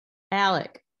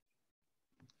Alec.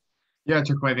 Yeah,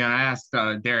 Terquavion, I asked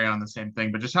Darion the same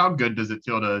thing, but just how good does it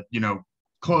feel to,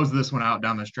 close this one out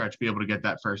down the stretch, be able to get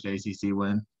that first ACC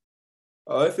win?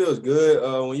 It feels good.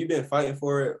 When you've been fighting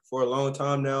for it for a long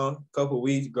time now, a couple of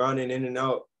weeks, grinding in and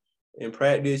out in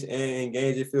practice and in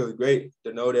games, it feels great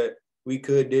to know that we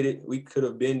did it. We could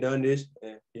have been done this.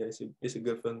 And yeah, it's a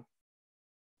good feeling.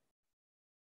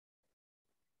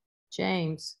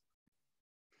 James.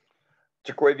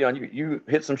 Terquavion, you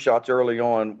hit some shots early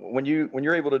on. When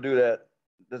you're able to do that,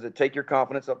 does it take your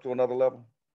confidence up to another level?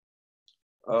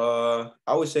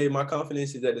 I would say my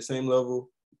confidence is at the same level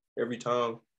every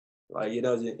time. Like,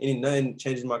 nothing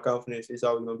changes my confidence. It's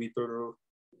always gonna be through the roof.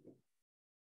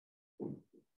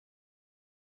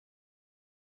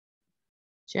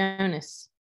 Jonas.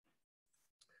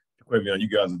 You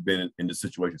guys have been in this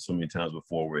situation so many times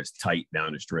before where it's tight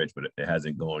down the stretch, but it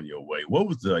hasn't gone your way. What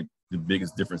was the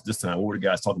biggest difference this time? What were the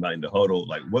guys talking about in the huddle?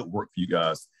 Like, what worked for you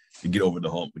guys to get over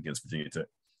the hump against Virginia Tech?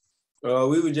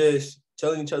 We were just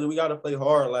telling each other we got to play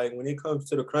hard. Like, when it comes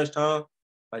to the crunch time,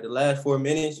 like the last 4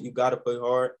 minutes, you got to play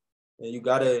hard. And you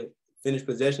got to finish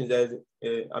possessions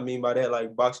I mean by that,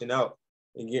 like boxing out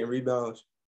and getting rebounds.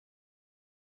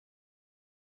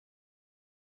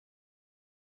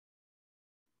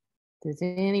 Does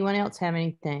anyone else have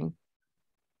anything?